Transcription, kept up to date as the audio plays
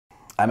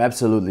I'm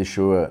absolutely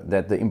sure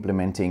that the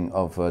implementing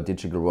of a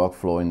digital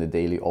workflow in the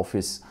daily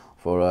office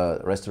for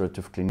a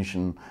restorative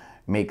clinician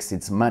makes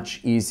it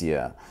much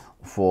easier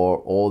for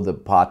all the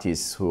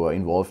parties who are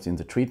involved in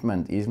the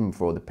treatment, even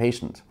for the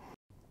patient.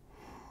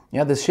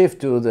 Yeah, the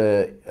shift to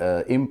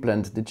the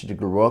implant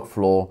digital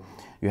workflow,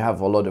 you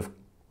have a lot of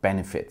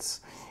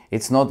benefits.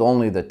 It's not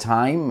only the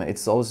time,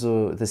 it's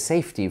also the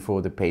safety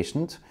for the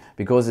patient,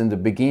 because in the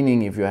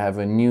beginning, if you have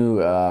a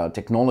new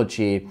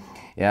technology,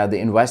 yeah, the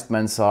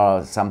investments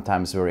are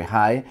sometimes very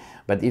high,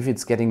 but if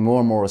it's getting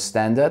more and more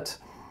standard,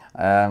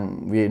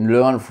 we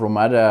learn from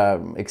other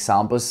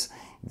examples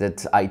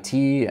that IT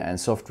and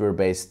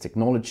software-based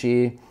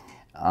technology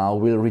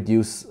will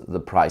reduce the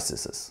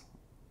prices.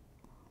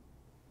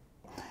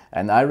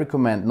 And I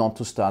recommend not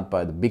to start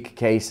by the big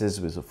cases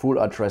with a full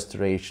arch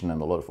restoration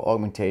and a lot of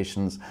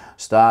augmentations.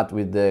 Start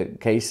with the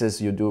cases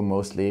you do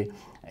mostly.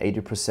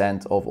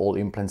 80% of all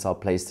implants are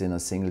placed in a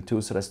single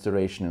tooth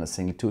restoration, in a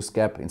single tooth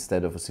gap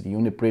instead of a city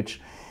unit bridge.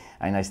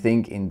 And I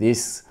think in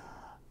these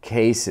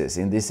cases,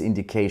 in this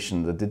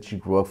indication, the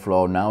digital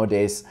workflow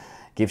nowadays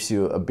gives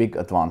you a big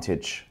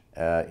advantage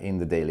in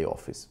the daily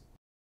office.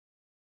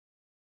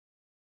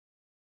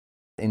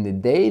 In the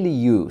daily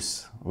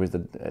use with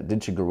the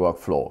digital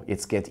workflow,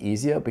 it gets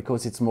easier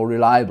because it's more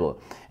reliable.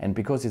 And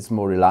because it's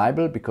more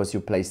reliable, because you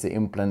place the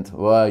implant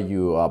where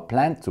you are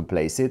planned to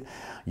place it,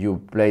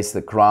 you place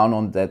the crown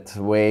on that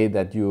way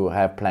that you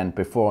have planned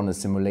before on the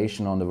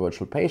simulation on the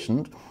virtual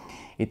patient,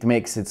 it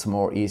makes it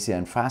more easier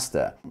and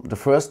faster. The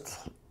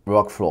first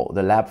workflow,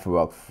 the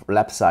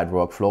lab side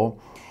workflow,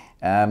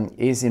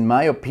 is in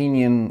my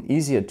opinion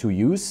easier to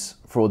use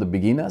for the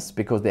beginners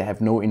because they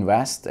have no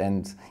invest,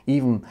 and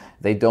even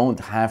they don't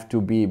have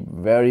to be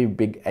very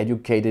big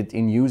educated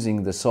in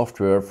using the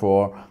software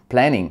for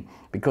planning,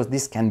 because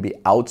this can be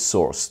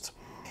outsourced.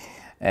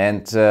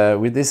 And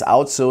with this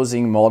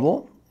outsourcing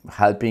model,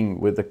 helping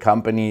with the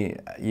company,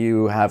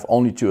 you have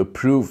only to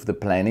approve the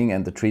planning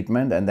and the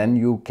treatment, and then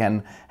you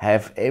can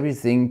have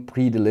everything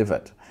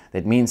pre-delivered.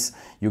 That means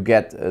you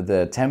get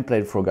the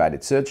template for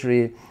guided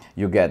surgery,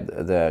 you get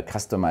the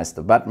customized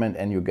abutment,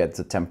 and you get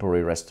the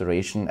temporary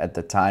restoration at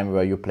the time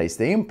where you place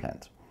the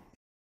implant.